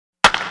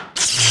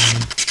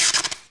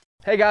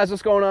Hey guys,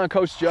 what's going on?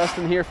 Coach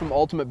Justin here from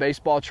Ultimate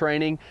Baseball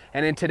Training,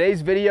 and in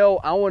today's video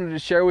I wanted to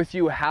share with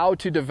you how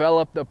to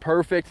develop the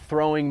perfect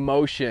throwing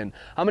motion.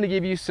 I'm going to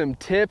give you some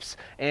tips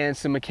and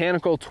some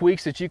mechanical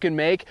tweaks that you can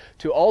make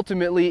to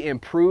ultimately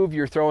improve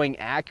your throwing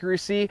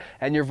accuracy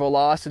and your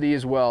velocity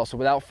as well. So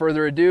without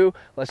further ado,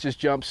 let's just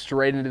jump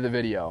straight into the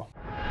video.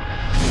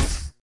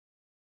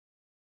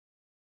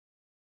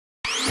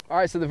 All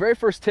right, so the very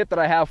first tip that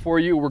I have for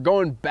you, we're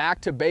going back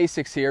to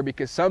basics here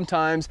because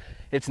sometimes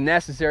it's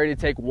necessary to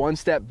take one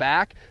step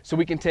back so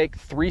we can take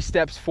 3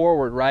 steps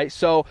forward, right?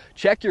 So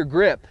check your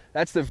grip.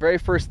 That's the very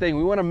first thing.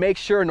 We want to make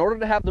sure, in order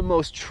to have the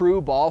most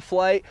true ball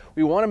flight,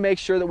 we want to make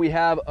sure that we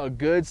have a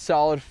good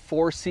solid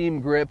 4-seam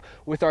grip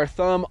with our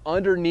thumb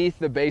underneath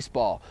the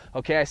baseball.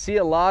 Okay, I see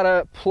a lot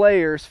of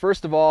players,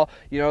 first of all,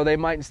 they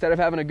might, instead of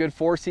having a good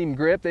 4-seam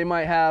grip, they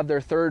might have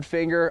their third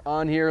finger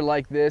on here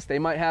like this. They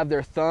might have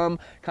their thumb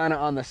kind of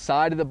on the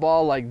side of the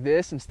ball like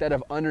this instead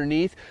of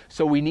underneath.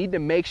 So we need to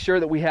make sure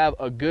that we have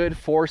a good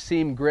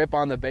 4-seam grip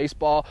on the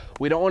baseball.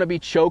 We don't want to be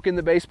choking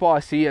the baseball.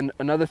 I see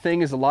another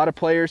thing is a lot of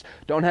players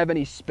don't have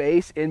any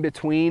space in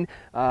between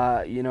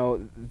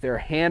their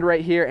hand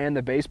right here and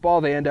the baseball.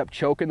 They end up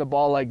choking the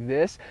ball like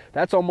this.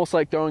 That's almost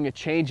like throwing a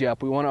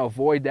changeup. We want to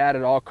avoid that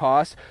at all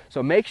costs.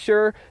 So make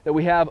sure that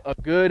we have a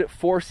good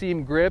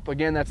 4-seam grip.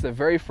 Again, that's the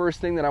very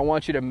first thing that I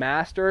want you to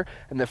master,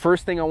 and the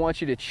first thing I want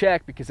you to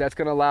check, because that's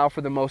going to allow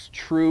for the most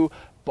true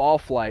ball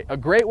flight. A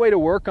great way to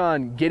work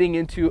on getting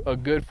into a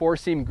good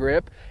 4-seam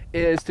grip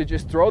is to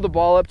just throw the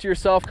ball up to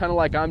yourself, kind of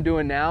like I'm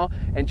doing now,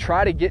 and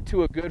try to get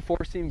to a good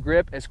 4-seam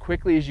grip as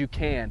quickly as you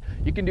can.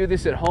 You can do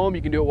this at home.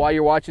 You can do it while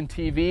you're watching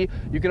TV.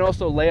 You can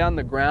also lay on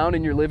the ground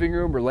in your living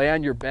room or lay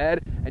on your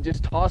bed and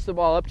just toss the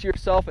ball up to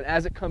yourself, and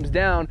as it comes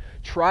down,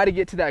 try to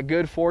get to that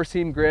good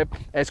 4-seam grip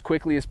as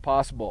quickly as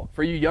possible.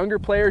 For you younger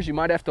players, you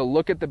might have to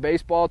look at the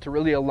baseball to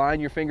really align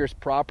your fingers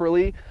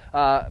properly,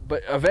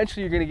 but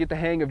eventually you're going to get the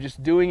hang of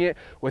just doing it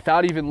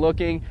without even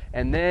looking,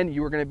 and then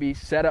you are going to be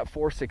set up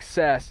for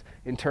success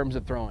in terms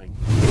of throwing.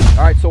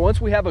 All right, so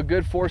once we have a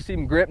good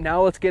 4-seam grip,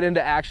 now let's get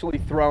into actually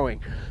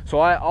throwing. So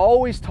I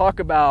always talk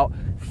about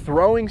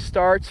throwing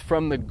starts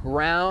from the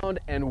ground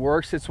and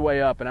works its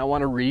way up, and I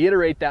want to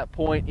reiterate that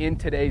point in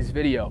today's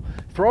video.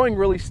 Throwing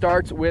really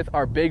starts with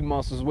our big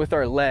muscles, with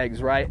our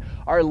legs, right?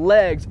 Our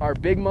legs, our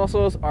big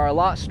muscles, are a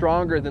lot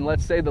stronger than,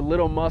 let's say, the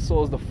little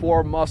muscles, the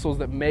 4 muscles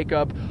that make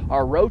up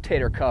our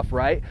rotator cuff,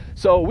 right?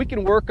 So we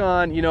can work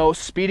on,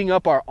 speeding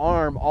up our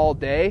arm all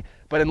day,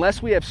 but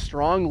unless we have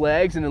strong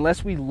legs and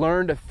unless we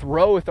learn to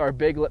throw with our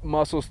big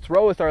muscles,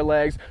 throw with our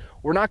legs,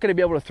 we're not going to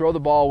be able to throw the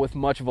ball with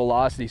much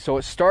velocity. So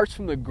it starts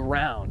from the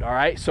ground, all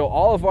right? So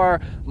all of our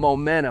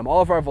momentum,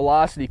 all of our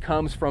velocity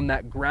comes from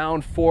that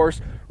ground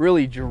force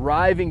really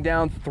driving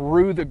down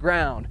through the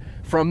ground.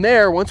 From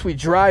there, once we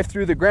drive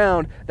through the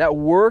ground, that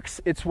works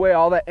its way,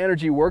 all that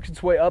energy works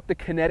its way up the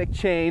kinetic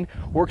chain,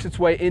 works its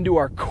way into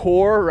our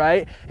core,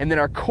 right? And then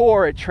our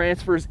core, it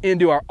transfers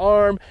into our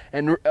arm,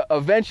 and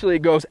eventually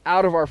it goes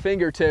out of our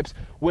fingertips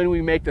when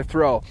we make the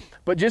throw.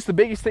 But just the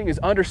biggest thing is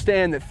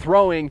understand that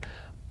throwing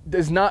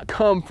does not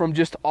come from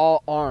just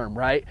all arm,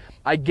 right?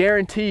 I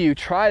guarantee you,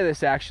 try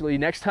this actually.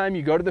 Next time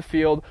you go to the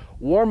field,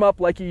 warm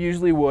up like you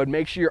usually would.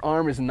 Make sure your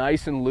arm is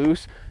nice and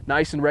loose,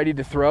 nice and ready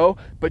to throw,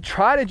 but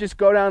try to just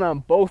go down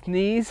on both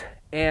knees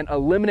and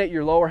eliminate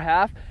your lower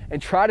half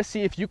and try to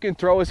see if you can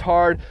throw as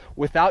hard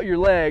without your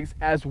legs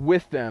as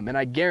with them. And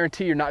I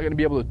guarantee you're not going to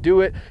be able to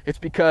do it. It's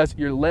because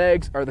your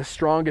legs are the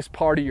strongest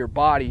part of your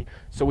body,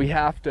 so we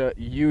have to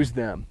use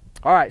them.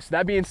 All right, so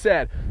that being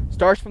said,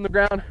 starts from the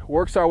ground,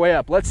 works our way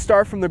up. Let's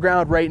start from the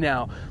ground right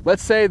now.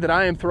 Let's say that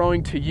I am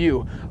throwing to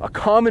you. A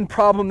common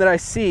problem that I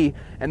see,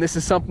 and this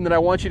is something that I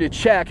want you to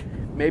check,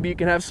 maybe you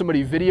can have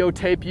somebody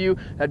videotape you.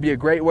 That'd be a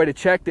great way to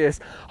check this.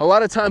 A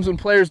lot of times when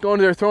players go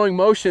into their throwing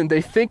motion,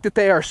 they think that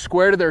they are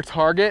square to their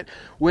target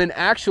when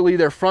actually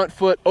their front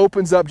foot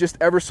opens up just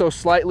ever so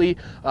slightly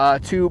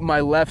to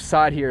my left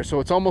side here. So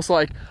it's almost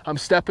like I'm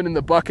stepping in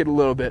the bucket a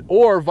little bit,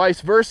 or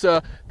vice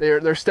versa.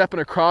 They're stepping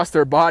across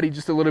their body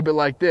just a little bit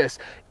like this.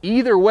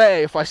 Either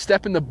way, if I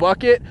step in the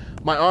bucket,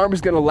 my arm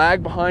is going to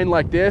lag behind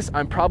like this.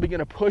 I'm probably going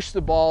to push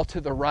the ball to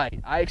the right.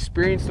 I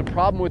experienced a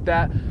problem with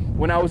that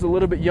when I was a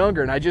little bit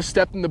younger, and I just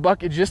stepped in the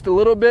bucket just a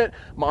little bit,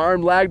 my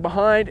arm lagged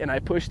behind, and I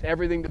pushed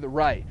everything to the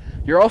right.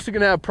 You're also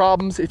going to have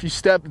problems if you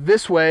step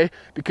this way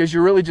because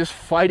you're really just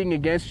fighting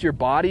against your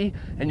body,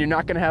 and you're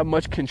not going to have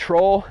much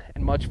control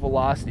and much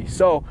velocity.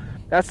 So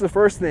that's the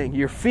first thing.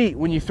 Your feet,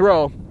 when you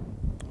throw,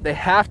 they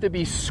have to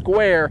be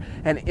square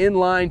and in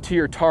line to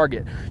your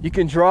target. You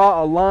can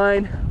draw a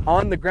line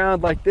on the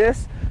ground like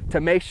this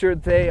to make sure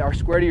that they are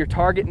square to your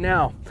target.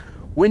 Now,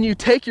 when you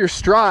take your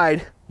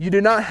stride, you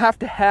do not have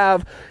to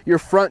have your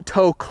front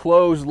toe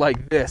closed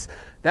like this.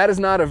 That is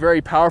not a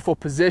very powerful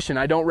position.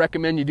 I don't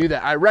recommend you do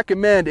that. I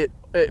recommend it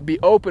be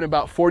open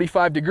about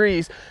 45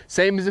 degrees,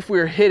 same as if we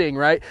were hitting,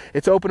 right?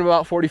 It's open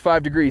about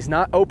 45 degrees,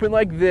 not open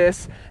like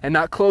this and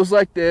not closed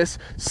like this,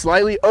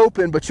 slightly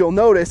open, but you'll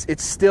notice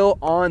it's still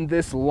on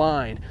this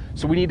line.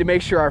 So we need to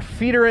make sure our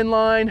feet are in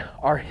line,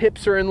 our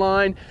hips are in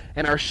line,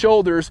 and our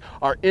shoulders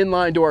are in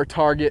line to our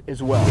target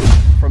as well.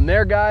 From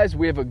there, guys,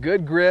 we have a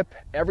good grip,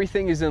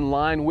 everything is in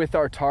line with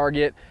our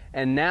target,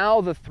 and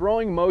now the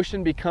throwing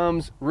motion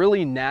becomes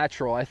really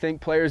natural. I think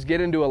players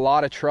get into a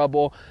lot of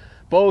trouble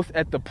both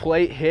at the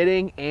plate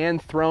hitting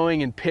and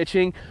throwing and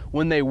pitching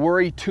when they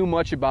worry too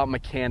much about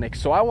mechanics.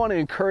 So I want to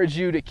encourage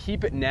you to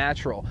keep it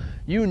natural.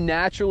 You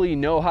naturally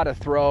know how to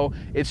throw.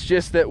 It's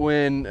just that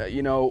when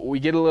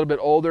we get a little bit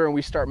older and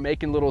we start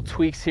making little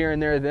tweaks here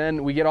and there,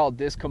 then we get all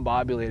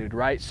discombobulated,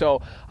 right?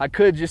 So I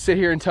could just sit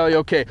here and tell you,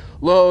 okay,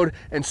 load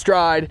and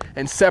stride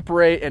and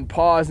separate and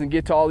pause and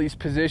get to all these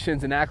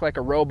positions and act like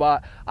a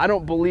robot. I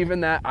don't believe in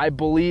that. I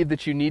believe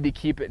that you need to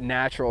keep it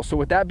natural. So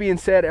with that being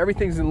said,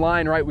 everything's in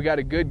line, right? We got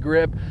a good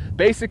grip.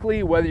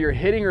 Basically, whether you're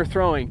hitting or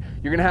throwing,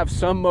 you're gonna have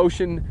some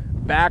motion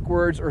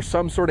backwards or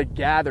some sort of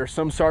gather,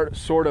 some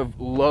sort of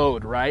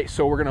load, right?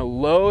 So we're gonna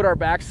load our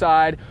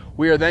backside.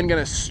 We are then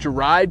gonna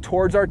stride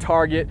towards our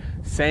target.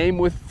 Same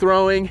with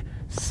throwing,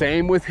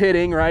 same with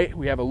hitting, right?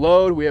 We have a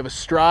load, we have a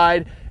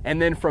stride,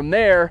 and then from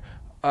there,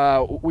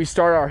 we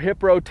start our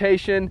hip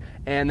rotation,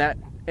 and that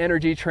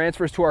energy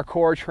transfers to our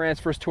core,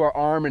 transfers to our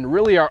arm, and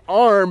really our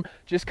arm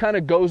just kind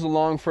of goes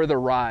along for the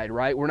ride,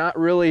 right? We're not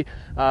really,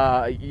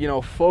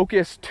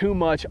 focused too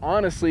much,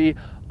 honestly,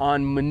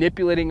 on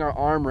manipulating our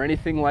arm or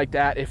anything like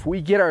that. If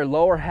we get our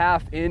lower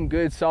half in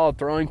good solid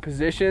throwing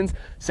positions,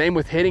 same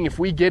with hitting, if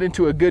we get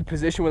into a good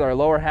position with our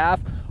lower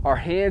half, our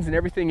hands and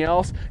everything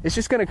else, it's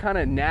just gonna kind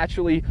of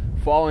naturally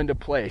fall into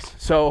place.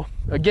 So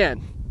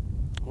again,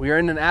 we are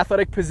in an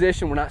athletic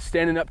position. We're not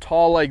standing up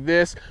tall like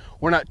this.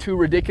 We're not too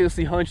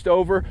ridiculously hunched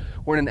over.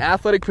 We're in an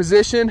athletic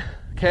position,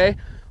 okay?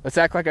 Let's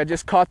act like I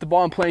just caught the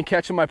ball and playing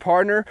catch with my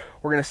partner.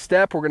 We're gonna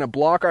step, we're gonna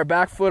block our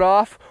back foot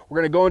off. We're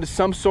gonna go into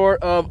some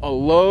sort of a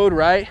load,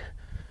 right?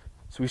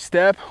 So we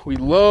step, we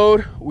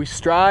load, we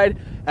stride.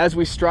 As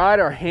we stride,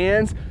 our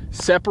hands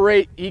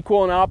separate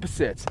equal and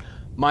opposites.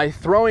 My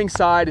throwing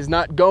side is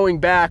not going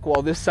back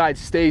while this side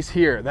stays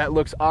here. That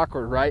looks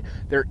awkward, right?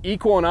 They're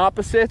equal and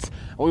opposites,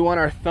 and we want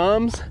our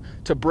thumbs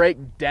to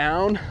break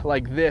down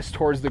like this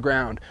towards the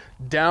ground,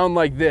 down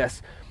like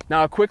this.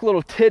 Now, a quick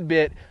little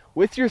tidbit,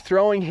 with your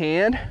throwing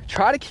hand,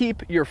 try to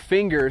keep your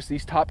fingers,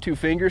 these top two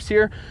fingers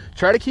here,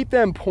 try to keep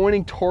them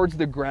pointing towards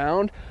the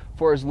ground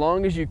for as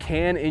long as you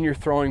can in your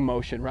throwing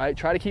motion, right?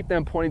 Try to keep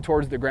them pointing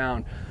towards the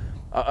ground.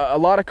 A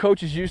lot of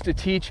coaches used to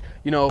teach,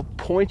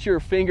 point your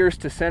fingers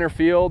to center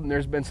field, and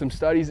there's been some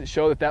studies that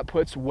show that that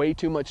puts way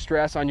too much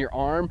stress on your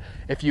arm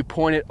if you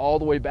point it all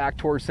the way back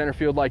towards center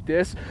field like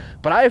this.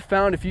 But I have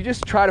found if you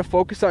just try to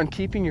focus on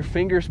keeping your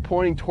fingers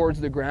pointing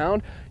towards the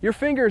ground, your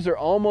fingers are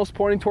almost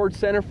pointing towards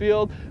center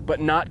field,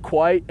 but not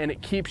quite, and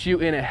it keeps you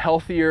in a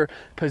healthier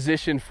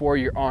position for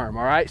your arm,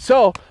 all right?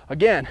 So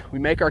again, we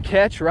make our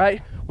catch,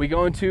 right? We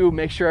go into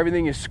make sure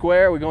everything is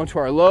square. We go into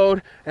our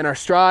load and our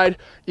stride.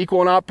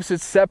 Equal and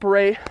opposites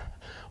separate,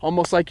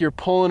 almost like you're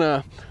pulling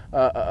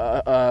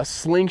a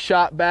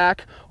slingshot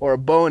back or a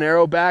bow and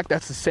arrow back.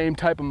 That's the same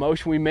type of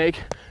motion we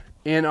make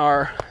in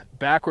our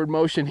backward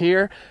motion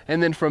here.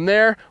 And then from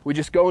there, we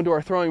just go into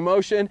our throwing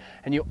motion,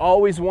 and you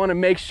always want to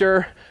make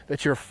sure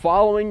that you're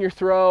following your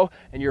throw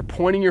and you're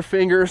pointing your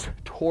fingers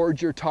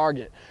towards your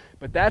target.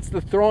 But that's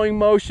the throwing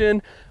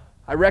motion.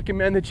 I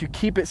recommend that you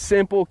keep it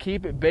simple,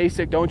 keep it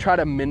basic. Don't try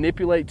to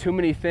manipulate too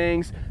many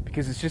things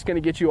because it's just going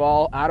to get you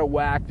all out of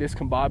whack,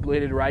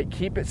 discombobulated, right?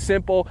 Keep it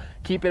simple,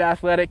 keep it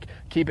athletic,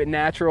 keep it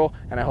natural,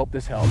 and I hope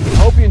this helps. I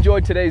hope you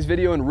enjoyed today's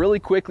video, and really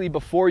quickly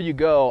before you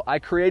go, I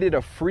created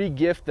a free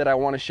gift that I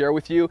want to share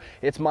with you.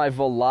 It's my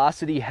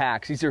velocity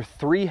hacks. These are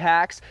 3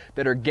 hacks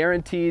that are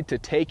guaranteed to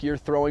take your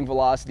throwing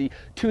velocity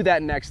to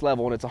that next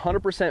level, and it's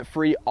 100%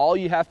 free. All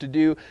you have to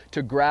do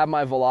to grab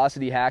my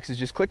velocity hacks is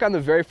just click on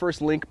the very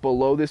first link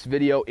below this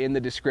video in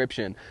the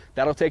description.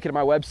 That'll take you to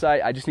my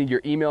website. I just need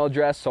your email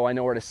address so I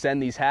know where to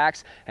send these hacks,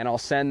 and I'll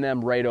send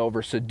them right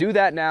over. So do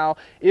that now.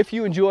 If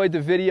you enjoyed the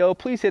video,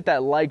 please hit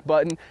that like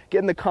button, get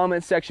in the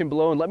comment section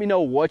below, and let me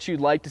know what you'd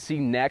like to see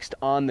next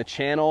on the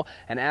channel.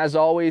 And as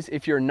always,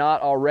 if you're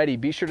not already,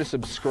 be sure to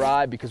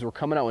subscribe because we're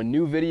coming out with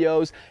new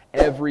videos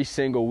every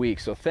single week.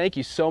 So thank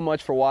you so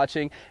much for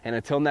watching, and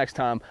until next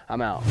time,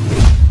 I'm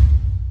out.